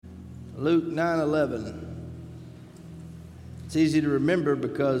Luke 9:11. It's easy to remember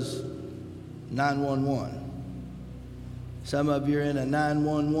because 911. Some of you are in a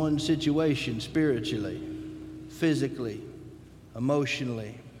 911 situation spiritually, physically,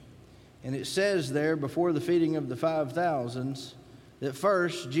 emotionally. And it says there before the feeding of the 5,000s that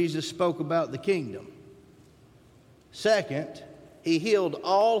first Jesus spoke about the kingdom. Second, he healed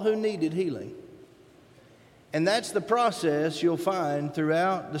all who needed healing. And that's the process you'll find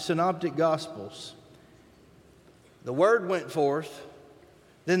throughout the Synoptic Gospels. The word went forth,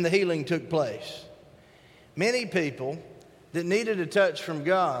 then the healing took place. Many people that needed a touch from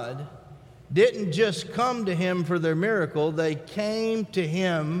God didn't just come to him for their miracle, they came to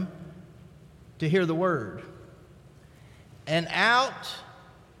him to hear the word. And out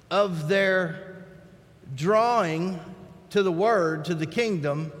of their drawing to the word, to the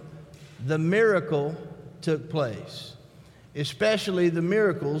kingdom, the miracle took place, especially the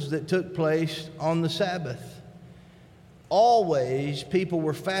miracles that took place on the Sabbath. Always people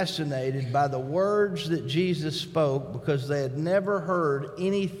were fascinated by the words that Jesus spoke because they had never heard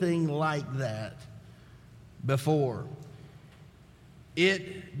anything like that before.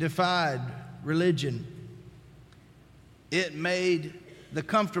 It defied religion. It made the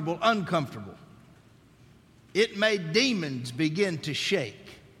comfortable uncomfortable. It made demons begin to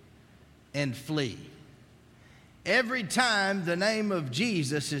shake and flee. Every time the name of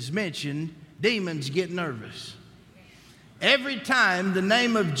Jesus is mentioned, demons get nervous. Every time the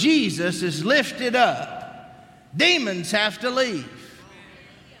name of Jesus is lifted up, demons have to leave.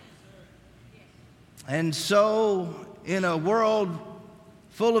 And so, in a world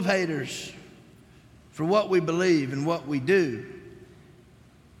full of haters for what we believe and what we do,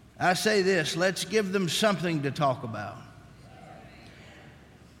 I say this: let's give them something to talk about.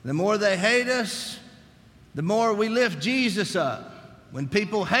 The more they hate us, the more we lift Jesus up. When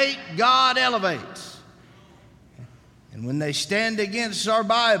people hate, God elevates. And when they stand against our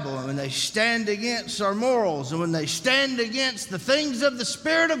Bible, and when they stand against our morals, and when they stand against the things of the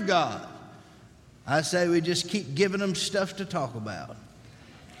Spirit of God, I say we just keep giving them stuff to talk about.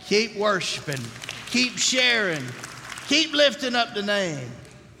 Keep worshiping, keep sharing, keep lifting up the name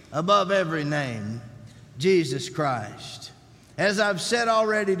above every name, Jesus Christ. As I've said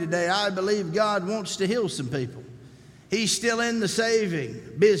already today, I believe God wants to heal some people. He's still in the saving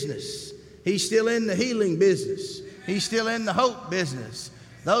business. He's still in the healing business. He's still in the hope business.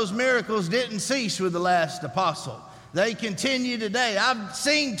 Those miracles didn't cease with the last apostle. They continue today. I've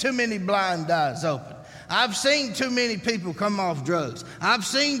seen too many blind eyes open. I've seen too many people come off drugs. I've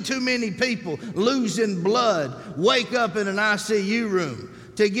seen too many people losing blood, wake up in an ICU room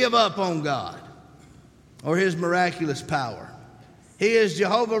to give up on God or his miraculous power. He is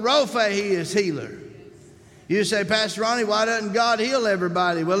Jehovah Rapha. He is healer. You say, Pastor Ronnie, why doesn't God heal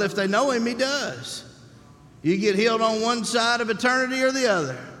everybody? Well, if they know him, he does. You get healed on one side of eternity or the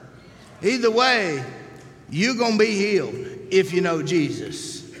other. Either way, you're going to be healed if you know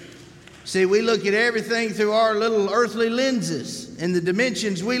Jesus. See, we look at everything through our little earthly lenses and the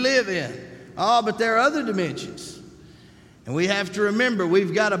dimensions we live in. Oh, but there are other dimensions. And we have to remember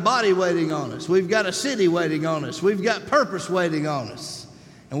we've got a body waiting on us. We've got a city waiting on us. We've got purpose waiting on us.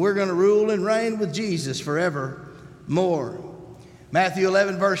 And we're going to rule and reign with Jesus forevermore. Matthew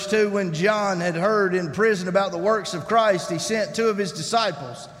 11, verse 2, when John had heard in prison about the works of Christ, he sent two of his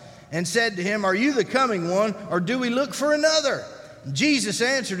disciples and said to him, "Are you the coming one, or do we look for another?" Jesus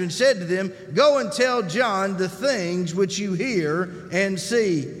answered and said to them, "Go and tell John the things which you hear and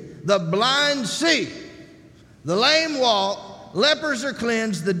see. The blind see, the lame walk, lepers are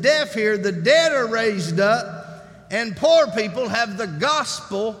cleansed, the deaf hear, the dead are raised up, and poor people have the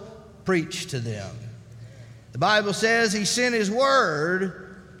gospel preached to them." The Bible says he sent his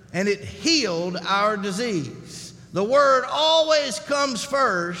word and it healed our disease. The word always comes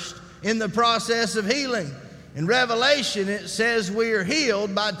first in the process of healing. In Revelation, it says we are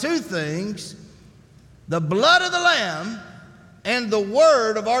healed by two things: the blood of the Lamb and the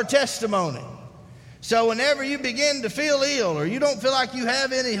word of our testimony. So whenever you begin to feel ill, or you don't feel like you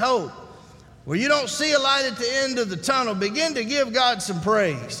have any hope, or you don't see a light at the end of the tunnel, begin to give God some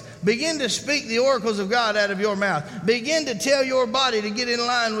praise. Begin to speak the oracles of God out of your mouth. Begin to tell your body to get in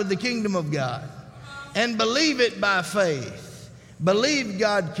line with the kingdom of God. And believe it by faith. Believe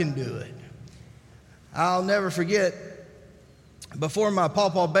God can do it. I'll never forget, before my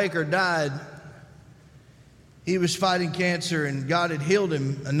Pawpaw Baker died, he was fighting cancer, and God had healed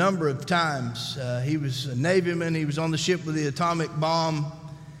him a number of times. He was a Navyman. He was on the ship with the atomic bomb.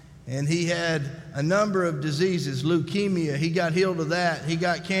 And he had a number of diseases, leukemia. He got healed of that. He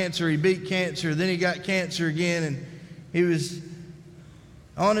got cancer. He beat cancer. Then he got cancer again. And he was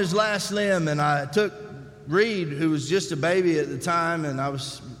on his last limb, and I took Reed, who was just a baby at the time, and I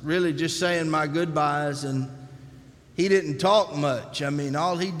was really just saying my goodbyes, and he didn't talk much. I mean,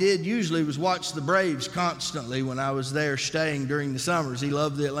 all he did usually was watch the Braves constantly when I was there staying during the summers. He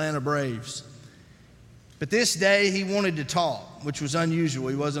loved the Atlanta Braves. But this day he wanted to talk, which was unusual.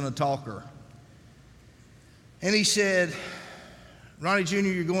 He wasn't a talker. And he said, "Ronnie Jr.,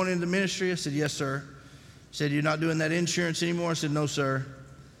 you're going into ministry?" I said, "Yes, sir." He said, "You're not doing that insurance anymore?" I said, "No, sir."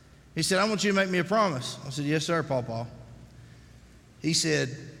 He said, "I want you to make me a promise." I said, "Yes, sir, Pawpaw." He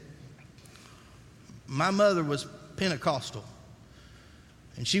said, "My mother was Pentecostal,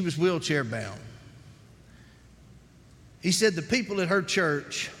 and she was wheelchair bound." He said the people at her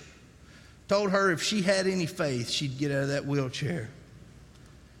church told her if she had any faith, she'd get out of that wheelchair.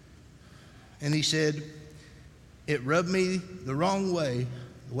 And he said, it rubbed me the wrong way,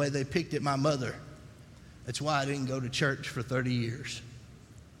 the way they picked at my mother. That's why I didn't go to church for 30 years.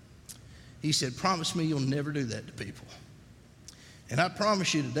 He said, promise me you'll never do that to people. And I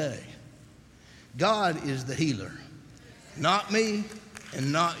promise you today, God is the healer, not me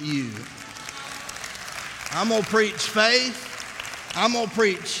and not you. I'm going to preach faith. I'm going to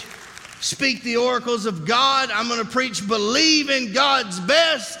preach speak the oracles of God. I'm going to preach believe in God's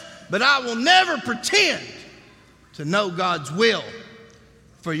best, but I will never pretend to know God's will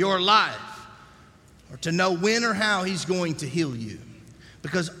for your life or to know when or how He's going to heal you,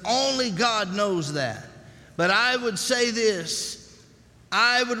 because only God knows that. But I would say this,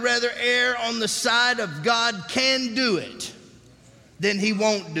 I would rather err on the side of God can do it than He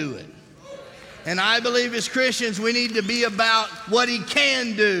won't do it. And I believe as Christians we need to be about what He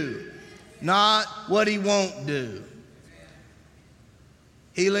can do, not what He won't do.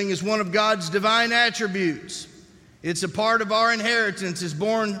 Healing is one of God's divine attributes. It's a part of our inheritance as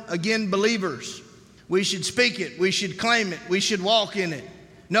born-again believers. We should speak it. We should claim it. We should walk in it.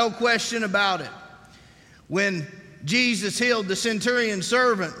 No question about it. When Jesus healed the centurion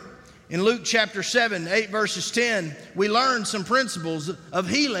servant in Luke chapter 7, 8 verses 10, we learn some principles of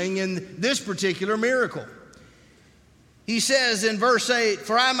healing in this particular miracle. He says in verse 8,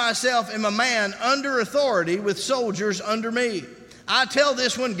 "For I myself am a man under authority with soldiers under me. I tell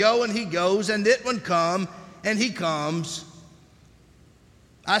this one, go, and he goes, and that one, come, and he comes.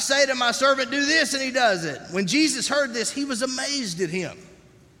 I say to my servant, do this, and he does it." When Jesus heard this, he was amazed at him.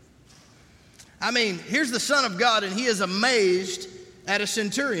 I mean, here's the Son of God, and he is amazed at a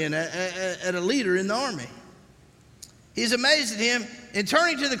centurion, at a leader in the army. He's amazed at him, and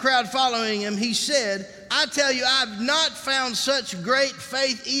turning to the crowd following him, he said, "I tell you, I've not found such great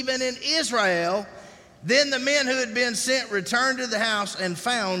faith even in Israel." Then the men who had been sent returned to the house and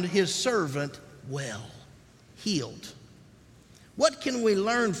found his servant well, healed. What can we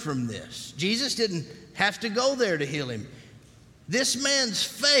learn from this? Jesus didn't have to go there to heal him. This man's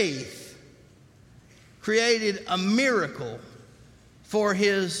faith created a miracle for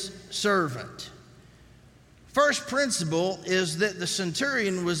his servant. First principle is that the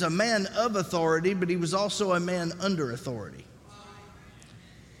centurion was a man of authority, but he was also a man under authority.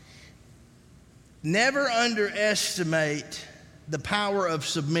 Never underestimate the power of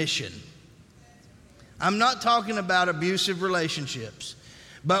submission. I'm not talking about abusive relationships,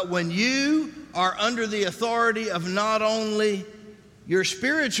 but when you are under the authority of not only your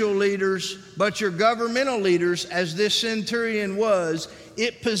spiritual leaders, but your governmental leaders, as this centurion was,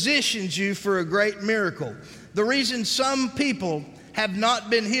 it positions you for a great miracle. The reason some people have not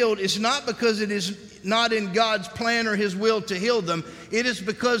been healed is not because it is not in God's plan or His will to heal them. It is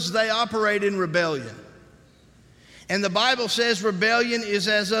because they operate in rebellion. And the Bible says rebellion is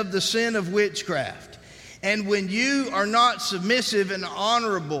as of the sin of witchcraft. And when you are not submissive and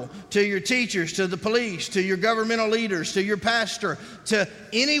honorable to your teachers, to the police, to your governmental leaders, to your pastor, to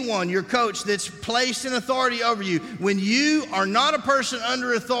anyone, your coach that's placed in authority over you, when you are not a person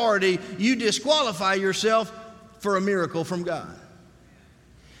under authority, you disqualify yourself for a miracle from God.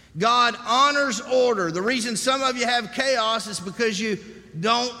 God honors order. The reason some of you have chaos is because you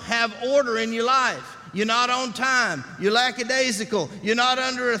don't have order in your life. You're not on time. You're lackadaisical. You're not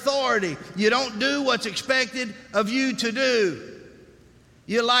under authority. You don't do what's expected of you to do.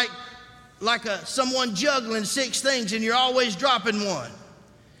 You're like someone juggling 6 things and you're always dropping one.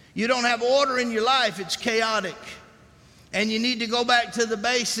 You don't have order in your life. It's chaotic. And you need to go back to the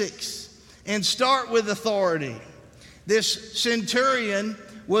basics and start with authority. This centurion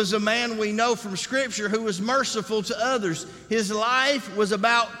was a man we know from Scripture who was merciful to others. His life was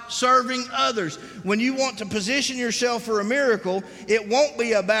about serving others. When you want to position yourself for a miracle, it won't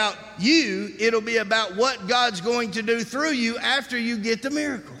be about you. It'll be about what God's going to do through you after you get the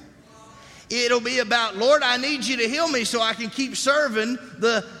miracle. It'll be about, Lord, I need you to heal me so I can keep serving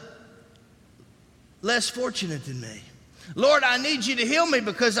the less fortunate than me. Lord, I need you to heal me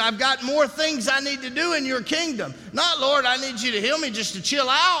because I've got more things I need to do in your kingdom. Not, Lord, I need you to heal me just to chill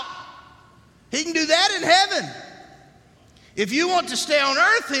out. He can do that in heaven. If you want to stay on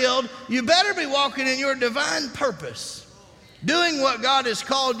earth healed, you better be walking in your divine purpose, doing what God has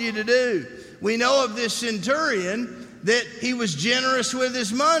called you to do. We know of this centurion that he was generous with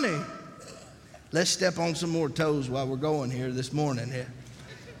his money. Let's step on some more toes while we're going here this morning.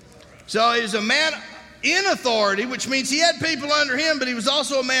 So he was a man in authority, which means he had people under him, but he was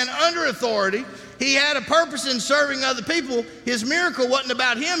also a man under authority. He had a purpose in serving other people. His miracle wasn't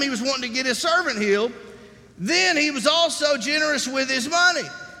about him. He was wanting to get his servant healed. Then he was also generous with his money.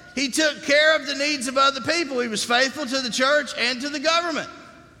 He took care of the needs of other people. He was faithful to the church and to the government.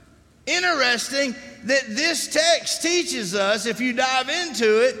 Interesting that this text teaches us, if you dive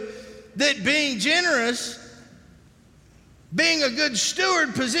into it, that being generous, being a good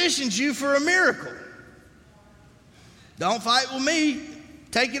steward, positions you for a miracle. Don't fight with me.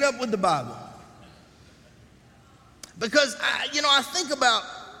 Take it up with the Bible. Because, I think about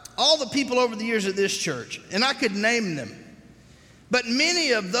all the people over the years at this church, and I could name them. But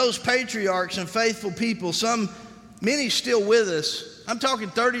many of those patriarchs and faithful people, many still with us, I'm talking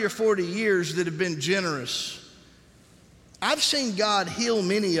 30 or 40 years that have been generous. I've seen God heal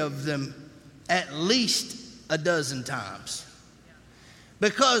many of them at least a dozen times.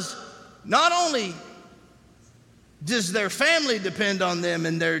 Because not only does their family depend on them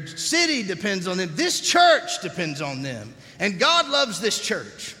and their city depends on them, this church depends on them. And God loves this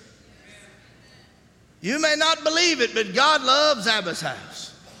church. You may not believe it, but God loves Abba's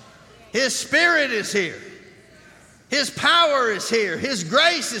house. His Spirit is here. His power is here. His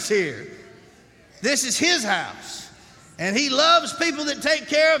grace is here. This is His house. And He loves people that take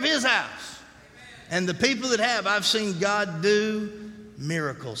care of His house. And the people that have, I've seen God do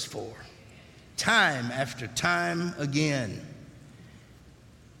miracles for. Time after time again.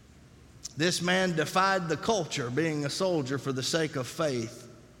 This man defied the culture, being a soldier for the sake of faith,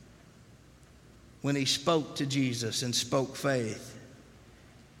 when he spoke to Jesus and spoke faith.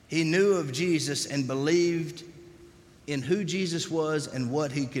 He knew of Jesus and believed in who Jesus was and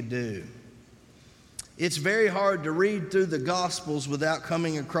what He could do. It's very hard to read through the Gospels without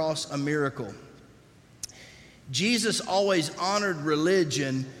coming across a miracle. Jesus always honored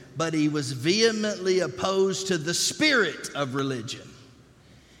religion, but He was vehemently opposed to the spirit of religion.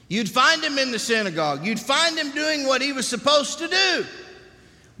 You'd find Him in the synagogue. You'd find Him doing what He was supposed to do.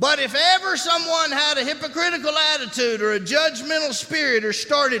 But if ever someone had a hypocritical attitude or a judgmental spirit or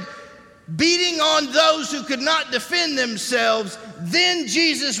started beating on those who could not defend themselves, then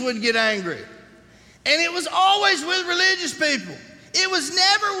Jesus would get angry. And it was always with religious people. It was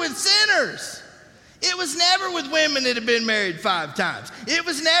never with sinners. It was never with women that had been married 5 times. It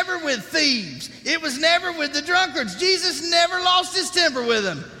was never with thieves. It was never with the drunkards. Jesus never lost His temper with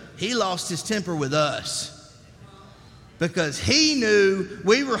them. He lost His temper with us. Because He knew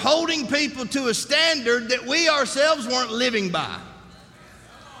we were holding people to a standard that we ourselves weren't living by.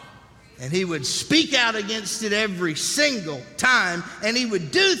 And He would speak out against it every single time. And He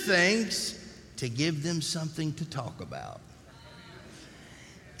would do things to give them something to talk about.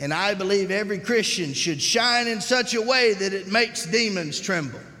 And I believe every Christian should shine in such a way that it makes demons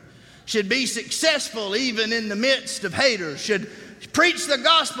tremble. Should be successful even in the midst of haters. Should preach the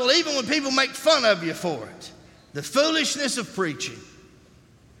gospel even when people make fun of you for it. The foolishness of preaching.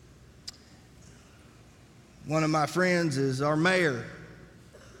 One of my friends is our mayor,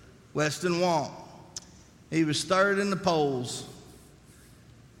 Weston Wong. He was 3rd in the polls.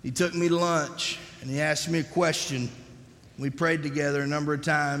 He took me to lunch and he asked me a question. We prayed together a number of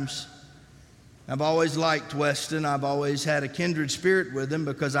times. I've always liked Weston. I've always had a kindred spirit with him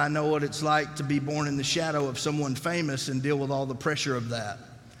because I know what it's like to be born in the shadow of someone famous and deal with all the pressure of that.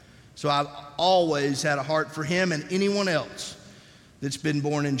 So I've always had a heart for him and anyone else that's been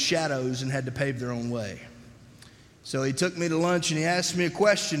born in shadows and had to pave their own way. So he took me to lunch and he asked me a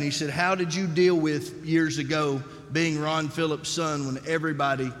question. He said, how did you deal with years ago being Ron Phillips' son when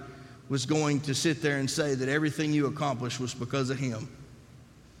everybody was going to sit there and say that everything you accomplished was because of him?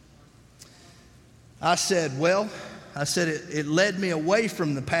 I said, it led me away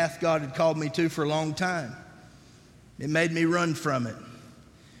from the path God had called me to for a long time. It made me run from it.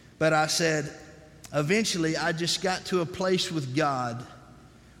 But I said, eventually I just got to a place with God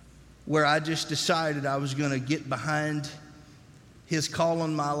where I just decided I was going to get behind His call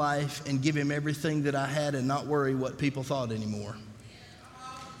on my life and give Him everything that I had and not worry what people thought anymore.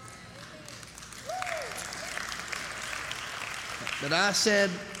 But I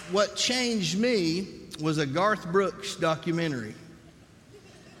said, what changed me was a Garth Brooks documentary.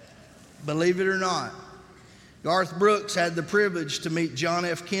 Believe it or not, Garth Brooks had the privilege to meet John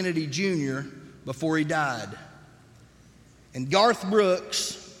F. Kennedy Jr. before he died. And Garth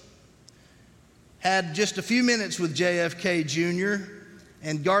Brooks had just a few minutes with JFK Jr.,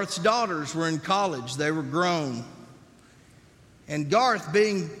 and Garth's daughters were in college. They were grown. And Garth's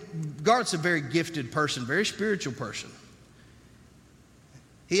a very gifted person, very spiritual person.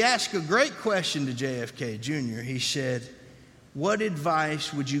 He asked a great question to JFK Jr. He said, "What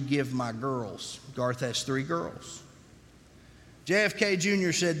advice would you give my girls?" Garth has 3 girls. JFK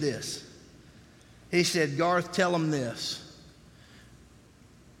Jr. said this. He said, "Garth, tell them this.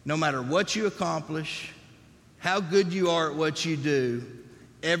 No matter what you accomplish, how good you are at what you do,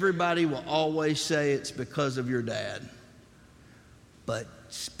 everybody will always say it's because of your dad. But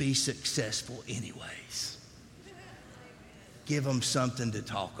be successful anyways. Give them something to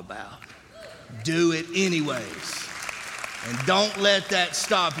talk about. Do it anyways. And don't let that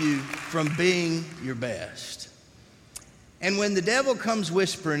stop you from being your best." And when the devil comes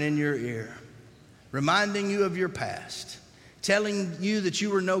whispering in your ear, reminding you of your past, telling you that you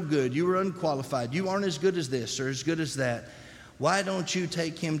were no good, you were unqualified, you aren't as good as this or as good as that, why don't you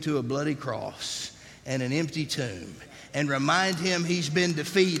take him to a bloody cross and an empty tomb and remind him he's been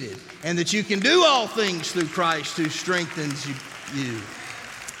defeated and that you can do all things through Christ who strengthens you.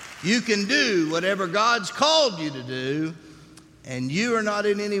 You can do whatever God's called you to do, and you are not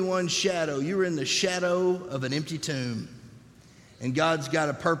in anyone's shadow. You're in the shadow of an empty tomb, and God's got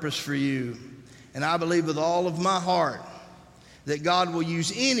a purpose for you. And I believe with all of my heart that God will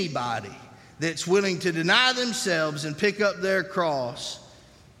use anybody that's willing to deny themselves and pick up their cross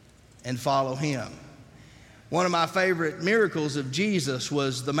and follow him. One of my favorite miracles of Jesus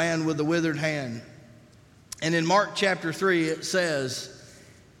was the man with the withered hand. And in Mark chapter 3, it says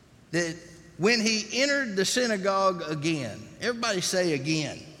that when he entered the synagogue again, everybody say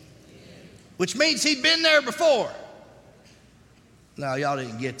again, which means he'd been there before. No, y'all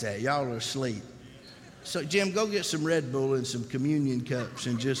didn't get that. Y'all are asleep. So, Jim, go get some Red Bull and some communion cups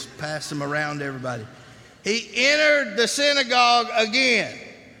and just pass them around to everybody. He entered the synagogue again,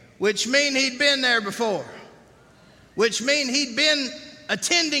 which means he'd been there before, which means he'd been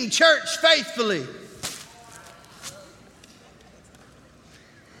attending church faithfully.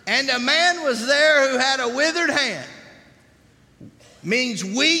 And a man was there who had a withered hand, means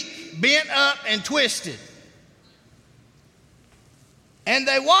weak, bent up, and twisted. And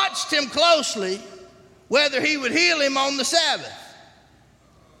they watched him closely, whether he would heal him on the Sabbath,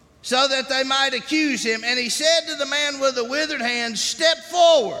 so that they might accuse him. And he said to the man with the withered hand, "Step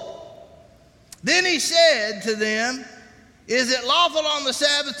forward." Then he said to them, "Is it lawful on the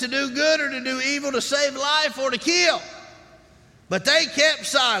Sabbath to do good or to do evil, to save life or to kill?" But they kept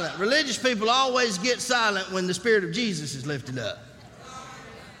silent. Religious people always get silent when the Spirit of Jesus is lifted up.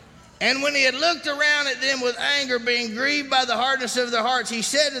 And when he had looked around at them with anger, being grieved by the hardness of their hearts, he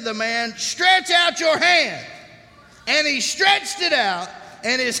said to the man, "Stretch out your hand." And he stretched it out,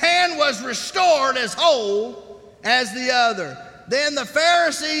 and his hand was restored as whole as the other. Then the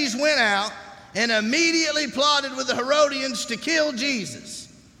Pharisees went out and immediately plotted with the Herodians to kill Jesus.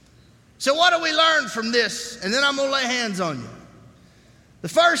 So what do we learn from this? And then I'm going to lay hands on you. The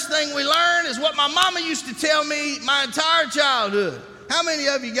first thing we learn is what my mama used to tell me my entire childhood. How many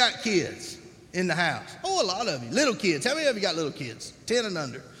of you got kids in the house? Oh, a lot of you. Little kids. How many of you got little kids? 10 and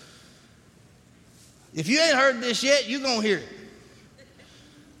under. If you ain't heard this yet, you're going to hear it.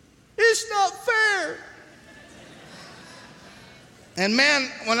 It's not fair. And man,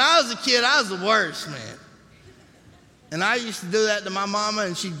 when I was a kid, I was the worst, man. And I used to do that to my mama,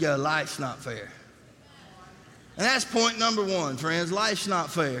 and she'd go, "Life's not fair." And that's point number one, friends. Life's not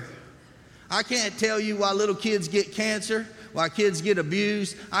fair. I can't tell you why little kids get cancer, why kids get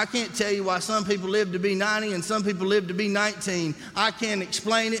abused. I can't tell you why some people live to be 90 and some people live to be 19. I can't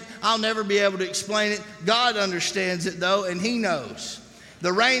explain it. I'll never be able to explain it. God understands it, though, and he knows.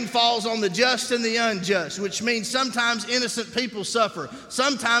 The rain falls on the just and the unjust, which means sometimes innocent people suffer.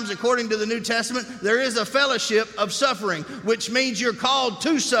 Sometimes, according to the New Testament, there is a fellowship of suffering, which means you're called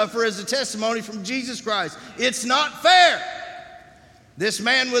to suffer as a testimony from Jesus Christ. It's not fair. This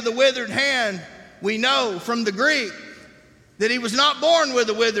man with the withered hand, we know from the Greek that he was not born with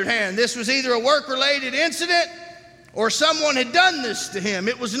a withered hand. This was either a work-related incident or someone had done this to him.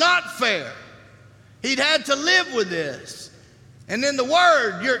 It was not fair. He'd had to live with this. And then the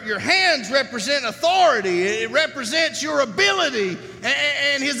word, your hands represent authority. It represents your ability.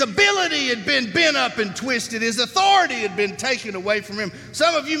 And his ability had been bent up and twisted. His authority had been taken away from him.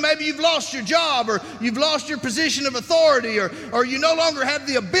 Some of you, maybe you've lost your job, or you've lost your position of authority, or you no longer have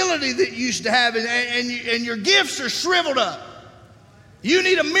the ability that you used to have, and your gifts are shriveled up. You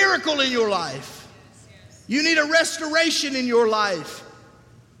need a miracle in your life. You need a restoration in your life.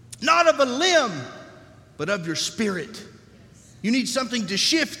 Not of a limb, but of your spirit. You need something to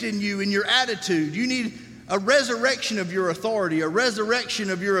shift in you, in your attitude. You need a resurrection of your authority, a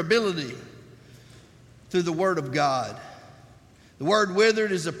resurrection of your ability through the Word of God. The word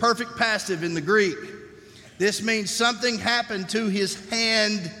withered is a perfect passive in the Greek. This means something happened to his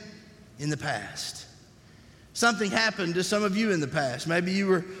hand in the past. Something happened to some of you in the past. Maybe you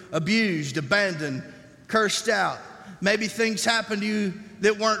were abused, abandoned, cursed out. Maybe things happened to you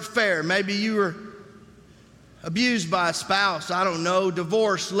that weren't fair. Maybe you were abused by a spouse, I don't know,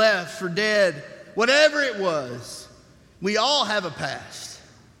 divorced, left for dead, whatever it was. We all have a past.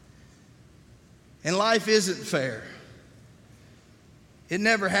 And life isn't fair. It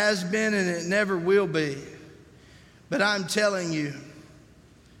never has been and it never will be. But I'm telling you,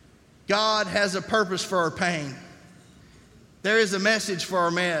 God has a purpose for our pain. There is a message for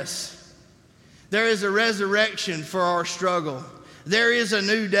our mess. There is a resurrection for our struggle. There is a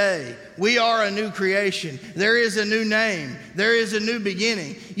new day. We are a new creation. There is a new name. There is a new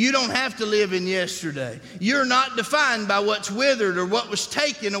beginning. You don't have to live in yesterday. You're not defined by what's withered or what was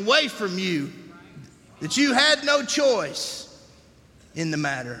taken away from you. That you had no choice in the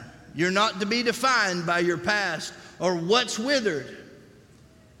matter. You're not to be defined by your past or what's withered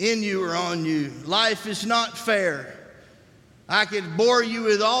in you or on you. Life is not fair. I could bore you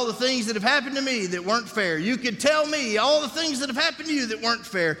with all the things that have happened to me that weren't fair. You could tell me all the things that have happened to you that weren't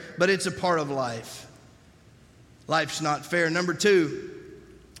fair, but it's a part of life. Life's not fair. Number two,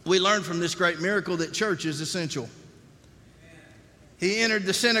 we learn from this great miracle that church is essential. He entered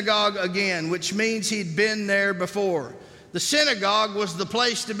the synagogue again, which means he'd been there before. The synagogue was the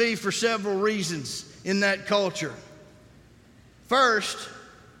place to be for several reasons in that culture. First,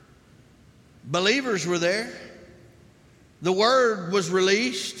 believers were there. The word was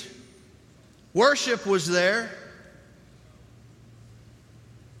released. Worship was there.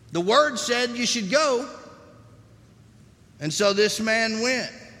 The word said you should go. And so this man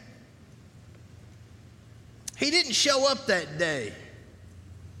went. He didn't show up that day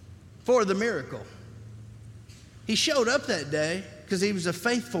for the miracle. He showed up that day because he was a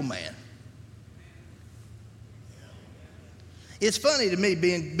faithful man. It's funny to me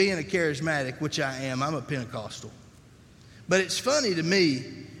being a charismatic, which I am. I'm a Pentecostal. But it's funny to me,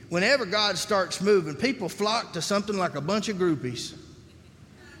 whenever God starts moving, people flock to something like a bunch of groupies.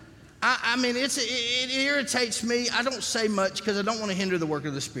 I mean, it irritates me. I don't say much because I don't want to hinder the work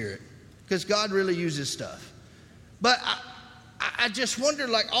of the Spirit, because God really uses stuff. But I just wonder,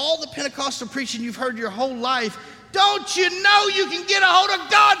 like all the Pentecostal preaching you've heard your whole life, don't you know you can get a hold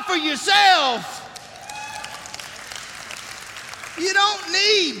of God for yourself? You don't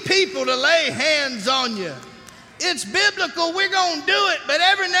need people to lay hands on you. It's biblical, we're going to do it, but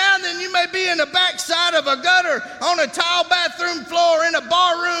every now and then you may be in the backside of a gutter, on a tile bathroom floor, in a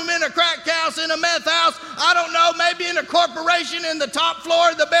bar room, in a crack house, in a meth house, I don't know, maybe in a corporation in the top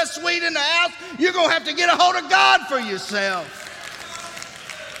floor, the best suite in the house. You're going to have to get a hold of God for yourself.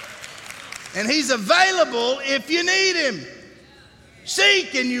 And he's available if you need him.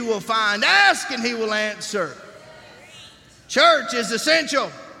 Seek and you will find. Ask and he will answer. Church is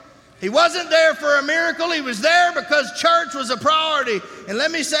essential. He wasn't there for a miracle. He was there because church was a priority. And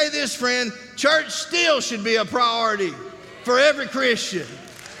let me say this, friend, church still should be a priority for every Christian.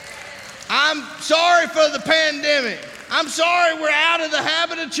 I'm sorry for the pandemic. I'm sorry we're out of the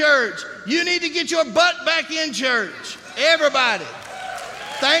habit of church. You need to get your butt back in church. Everybody.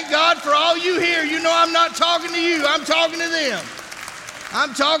 Thank God for all you here. You know I'm not talking to you. I'm talking to them.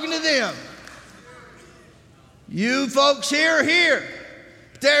 I'm talking to them. You folks here are here.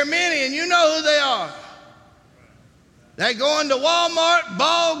 There are many, and you know who they are. They go into Walmart,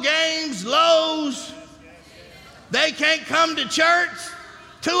 ball games, Lowe's. They can't come to church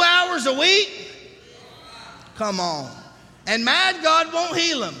 2 hours a week. Come on. And mad God won't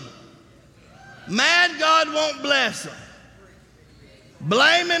heal them. Mad God won't bless them.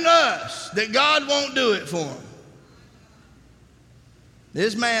 Blaming us that God won't do it for them.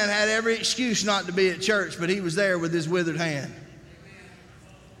 This man had every excuse not to be at church, but he was there with his withered hand.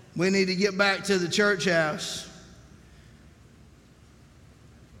 We need to get back to the church house.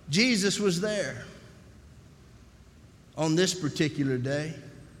 Jesus was there on this particular day.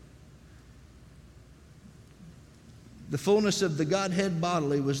 The fullness of the Godhead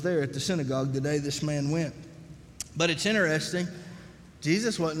bodily was there at the synagogue the day this man went. But it's interesting,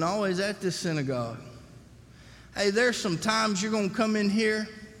 Jesus wasn't always at this synagogue. Hey, there's some times you're going to come in here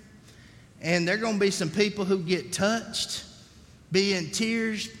and there are going to be some people who get touched, be in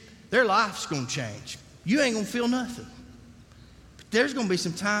tears. Their life's going to change. You ain't going to feel nothing. But there's going to be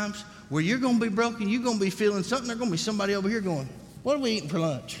some times where you're going to be broken, you're going to be feeling something. There's going to be somebody over here going, what are we eating for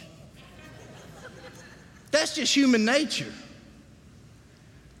lunch? That's just human nature.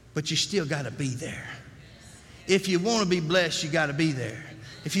 But you still got to be there. If you want to be blessed, you got to be there.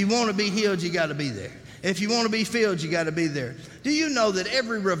 If you want to be healed, you got to be there. If you want to be filled, you got to be there. Do you know that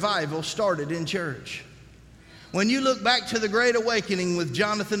every revival started in church? When you look back to the Great Awakening with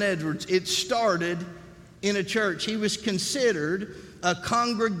Jonathan Edwards, it started in a church. He was considered a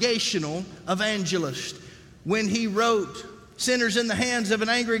congregational evangelist. When he wrote Sinners in the Hands of an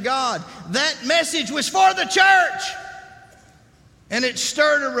Angry God, that message was for the church. And it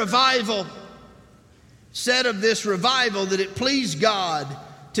stirred a revival. Said of this revival that it pleased God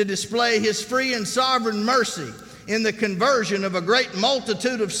to display his free and sovereign mercy in the conversion of a great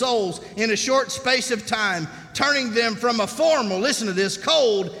multitude of souls in a short space of time, turning them from a formal, listen to this,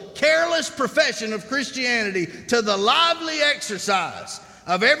 cold, careless profession of Christianity to the lively exercise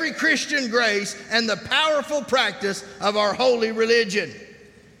of every Christian grace and the powerful practice of our holy religion.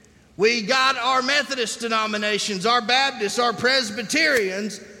 We got our Methodist denominations, our Baptists, our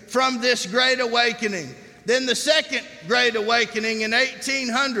Presbyterians from this Great Awakening. Then the second Great Awakening in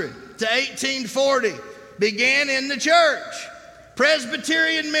 1800 to 1840 began in the church.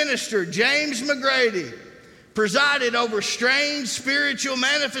 Presbyterian minister James McGrady presided over strange spiritual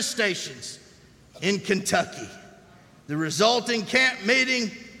manifestations in Kentucky. The resulting camp meeting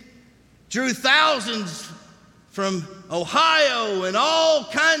drew thousands from Ohio and all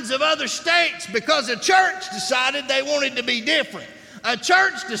kinds of other states because a church decided they wanted to be different. A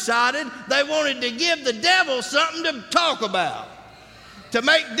church decided they wanted to give the devil something to talk about, to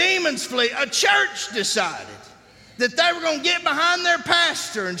make demons flee. A church decided that they were going to get behind their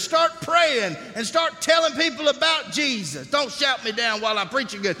pastor and start praying and start telling people about Jesus. Don't shout me down while I'm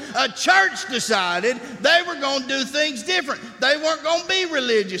preaching good. A church decided they were going to do things different. They weren't going to be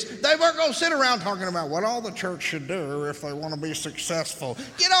religious. They weren't going to sit around talking about what all the church should do if they want to be successful.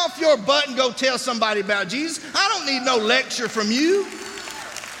 Get off your butt and go tell somebody about Jesus. I don't need no lecture from you.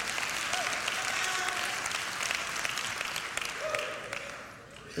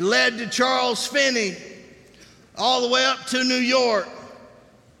 It led to Charles Finney all the way up to New York.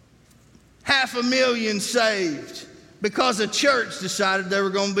 500,000 saved because a church decided they were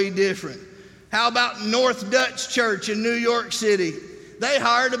going to be different. How about North Dutch Church in New York City? They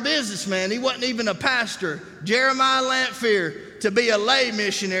hired a businessman. He wasn't even a pastor, Jeremiah Lanphier, to be a lay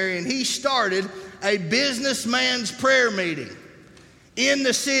missionary, and he started a businessman's prayer meeting in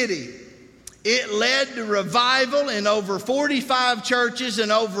the city. It led to revival in over 45 churches,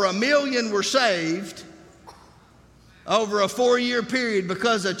 and over 1 million were saved over a 4-year period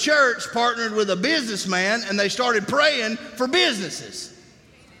because a church partnered with a businessman and they started praying for businesses.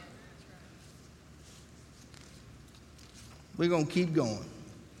 We're going to keep going.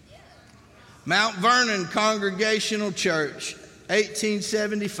 Mount Vernon Congregational Church,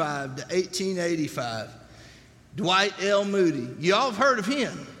 1875 to 1885. Dwight L. Moody. Y'all have heard of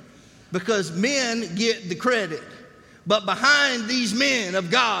him because men get the credit. But behind these men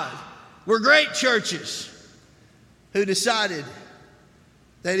of God were great churches who decided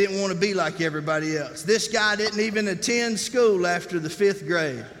they didn't want to be like everybody else. This guy didn't even attend school after the 5th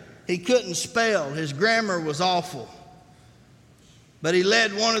grade. He couldn't spell. His grammar was awful. But he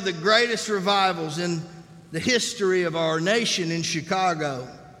led one of the greatest revivals in the history of our nation in Chicago.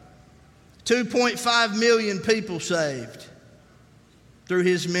 2.5 million people saved through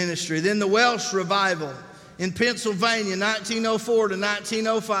his ministry. Then the Welsh revival in Pennsylvania, 1904 to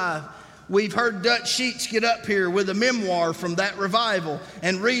 1905. We've heard Dutch Sheets get up here with a memoir from that revival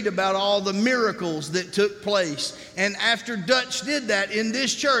and read about all the miracles that took place. And after Dutch did that in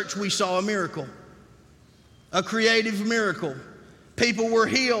this church, we saw a miracle, a creative miracle. People were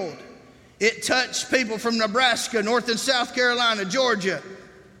healed. It touched people from Nebraska, North and South Carolina, Georgia,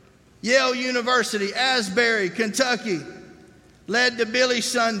 Yale University, Asbury, Kentucky. Led to Billy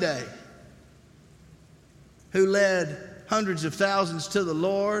Sunday, who led hundreds of thousands to the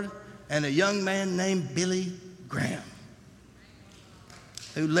Lord, and a young man named Billy Graham,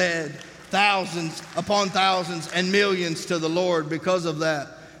 who led thousands upon thousands and millions to the Lord because of that.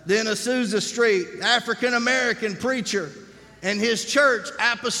 Then Azusa Street, African-American preacher, and his church,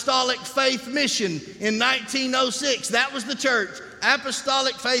 Apostolic Faith Mission, in 1906. That was the church,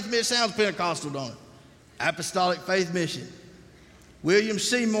 Apostolic Faith Mission. Sounds Pentecostal, don't it? Apostolic Faith Mission. William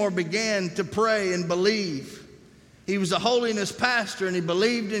Seymour began to pray and believe. He was a holiness pastor, and he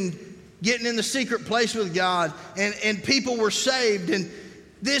believed in getting in the secret place with God, and people were saved. And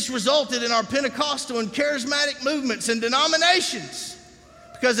this resulted in our Pentecostal and charismatic movements and denominations,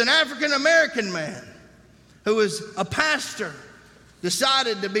 because an African American man who was a pastor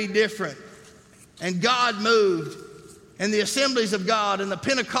decided to be different, and God moved, and the Assemblies of God and the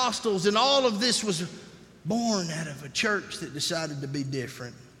Pentecostals, and all of this was born out of a church that decided to be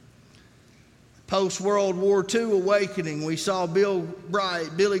different. Post-World War II awakening, we saw Bill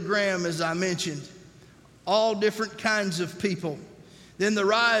Bright, Billy Graham, as I mentioned, all different kinds of people. Then the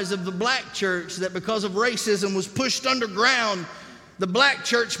rise of the black church, that because of racism was pushed underground, the black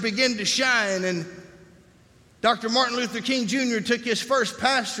church began to shine. And Dr. Martin Luther King Jr. took his first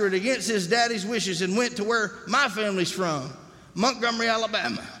pastorate against his daddy's wishes and went to where my family's from, Montgomery,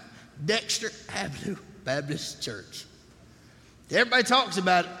 Alabama, Dexter Avenue Baptist Church. Everybody talks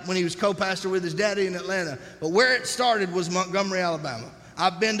about it when he was co-pastor with his daddy in Atlanta, but where it started was Montgomery, Alabama.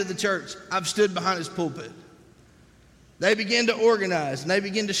 I've been to the church. I've stood behind his pulpit. They began to organize, and they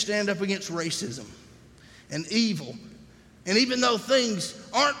began to stand up against racism and evil. And even though things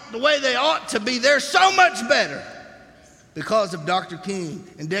aren't the way they ought to be, they're so much better because of Dr. King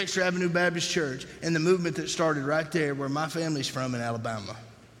and Dexter Avenue Baptist Church and the movement that started right there where my family's from in Alabama.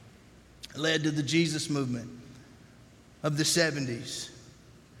 It led to the Jesus movement of the 70s.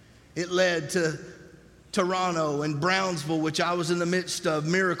 It led to Toronto and Brownsville, which I was in the midst of,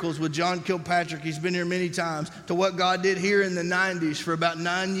 miracles with John Kilpatrick. He's been here many times, to what God did here in the 90s for about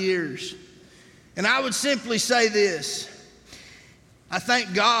 9 years. And I would simply say this: I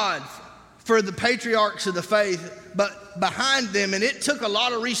thank God for the patriarchs of the faith, but behind them, and it took a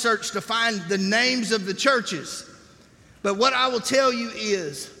lot of research to find the names of the churches. But what I will tell you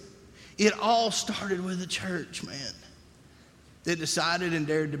is, it all started with a church, man, that decided and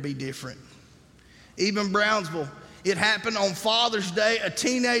dared to be different. Even Brownsville, it happened on Father's Day. A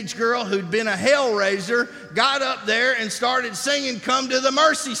teenage girl who'd been a hellraiser got up there and started singing "Come to the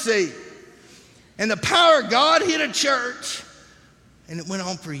Mercy Seat." And the power of God hit a church. And it went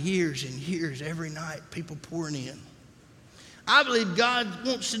on for years and years, every night, people pouring in. I believe God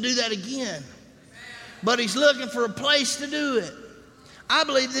wants to do that again. But he's looking for a place to do it. I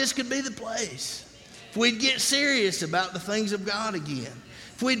believe this could be the place. If we'd get serious about the things of God again.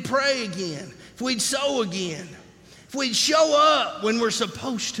 If we'd pray again. If we'd sow again. If we'd show up when we're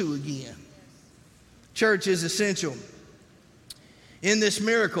supposed to again. Church is essential. In this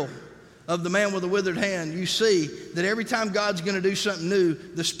miracle of the man with the withered hand, you see that every time God's going to do something new,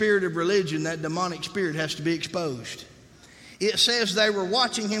 the spirit of religion, that demonic spirit, has to be exposed. It says they were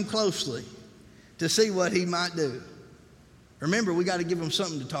watching him closely to see what he might do. Remember, we got to give them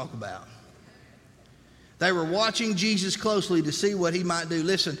something to talk about. They were watching Jesus closely to see what he might do.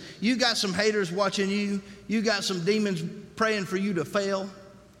 Listen, you got some haters watching you. You got some demons praying for you to fail.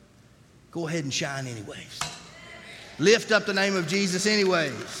 Go ahead and shine anyways. Lift up the name of Jesus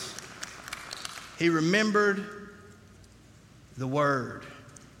anyways. He remembered the word.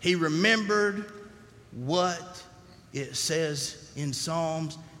 He remembered what it says in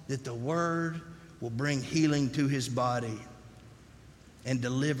Psalms, that the word will bring healing to his body and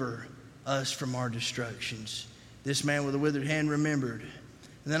deliver us from our destructions. This man with a withered hand remembered.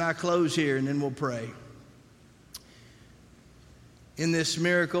 And then I close here and then we'll pray. In this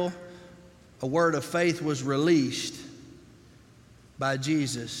miracle, a word of faith was released by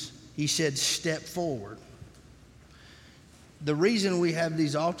Jesus. He said, step forward. The reason we have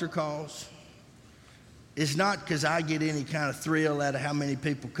these altar calls is not because I get any kind of thrill out of how many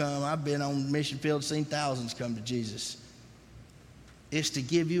people come. I've been on mission field, seen thousands come to Jesus. It's to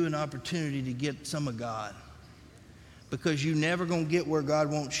give you an opportunity to get some of God. Because you're never going to get where God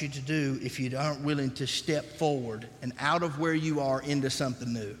wants you to do if you aren't willing to step forward and out of where you are into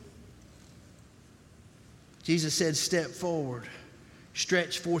something new. Jesus said, step forward.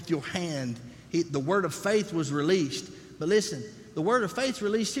 Stretch forth your hand. The word of faith was released. But listen, the word of faith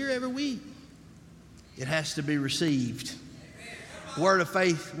released here every week. It has to be received. The word of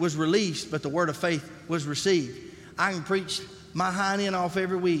faith was released, but the word of faith was received. I can preach my hind end off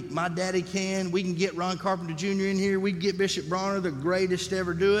every week. My daddy can. We can get Ron Carpenter Jr. in here. We can get Bishop Bronner, the greatest to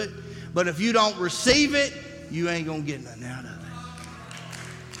ever do it. But if you don't receive it, you ain't going to get nothing out of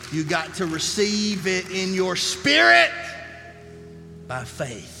it. You got to receive it in your spirit by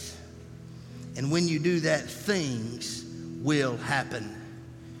faith. And when you do that, things will happen.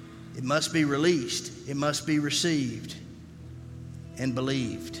 It must be released. It must be received and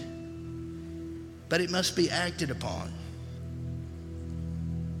believed. But it must be acted upon.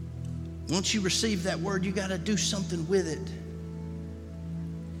 Once you receive that word, you got to do something with it.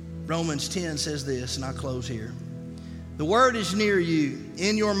 Romans 10 says this, and I'll close here. The word is near you,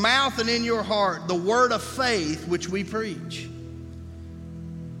 in your mouth and in your heart, the word of faith which we preach.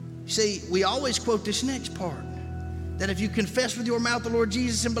 See, we always quote this next part, that if you confess with your mouth the Lord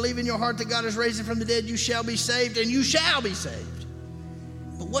Jesus and believe in your heart that God has raised him from the dead, you shall be saved, and you shall be saved.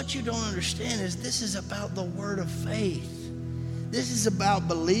 But what you don't understand is this is about the word of faith. This is about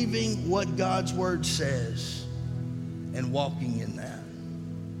believing what God's word says and walking in that.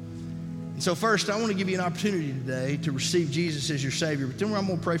 And so first, I want to give you an opportunity today to receive Jesus as your Savior. But then I'm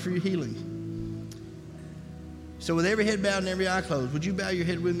going to pray for your healing. So with every head bowed and every eye closed, would you bow your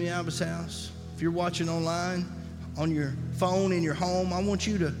head with me, Albus House? If you're watching online, on your phone, in your home, I want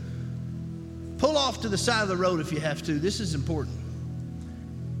you to pull off to the side of the road if you have to. This is important.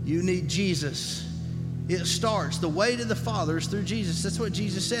 You need Jesus. It starts. The way to the Father is through Jesus. That's what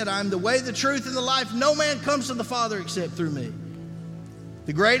Jesus said. I'm the way, the truth, and the life. No man comes to the Father except through me.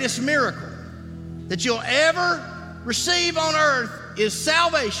 The greatest miracle that you'll ever receive on earth is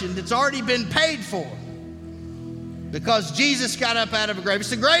salvation that's already been paid for because Jesus got up out of a grave. It's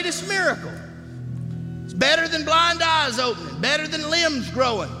the greatest miracle. It's better than blind eyes opening, better than limbs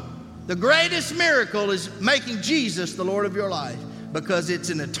growing. The greatest miracle is making Jesus the Lord of your life because it's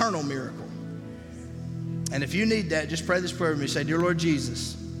an eternal miracle. And if you need that, just pray this prayer with me. Say, Dear Lord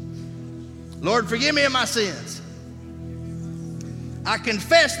Jesus, Lord, forgive me of my sins. I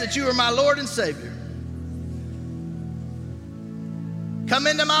confess that you are my Lord and Savior. Come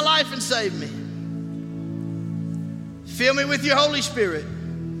into my life and save me. Fill me with your Holy Spirit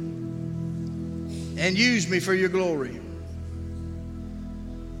and use me for your glory.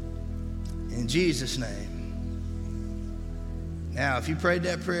 In Jesus' name. Now, if you prayed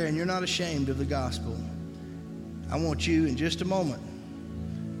that prayer and you're not ashamed of the gospel, I want you in just a moment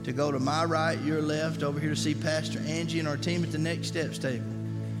to go to my right, your left, over here to see Pastor Angie and our team at the Next Steps table.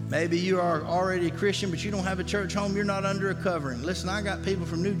 Maybe you are already a Christian, but you don't have a church home. You're not under a covering. Listen, I got people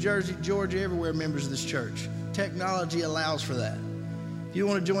from New Jersey, Georgia, everywhere, members of this church. Technology allows for that. If you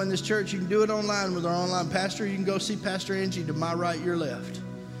want to join this church, you can do it online with our online pastor. You can go see Pastor Angie to my right, your left.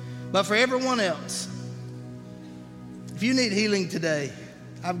 But for everyone else, if you need healing today,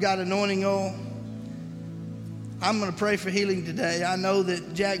 I've got anointing oil. I'm going to pray for healing today. I know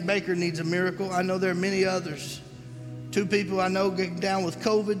that Jack Baker needs a miracle. I know there are many others. 2 people I know getting down with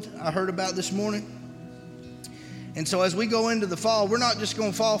COVID, I heard about this morning. And so as we go into the fall, we're not just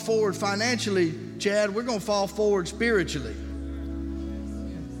going to fall forward financially, Chad. We're going to fall forward spiritually.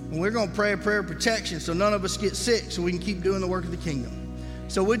 And we're going to pray a prayer of protection so none of us get sick so we can keep doing the work of the kingdom.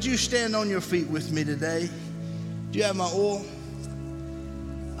 So would you stand on your feet with me today? Do you have my oil?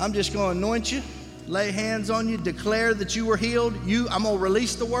 I'm just going to anoint you. Lay hands on you, declare that you were healed. I'm going to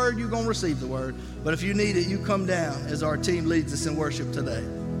release the word, you're going to receive the word. But if you need it, you come down as our team leads us in worship today.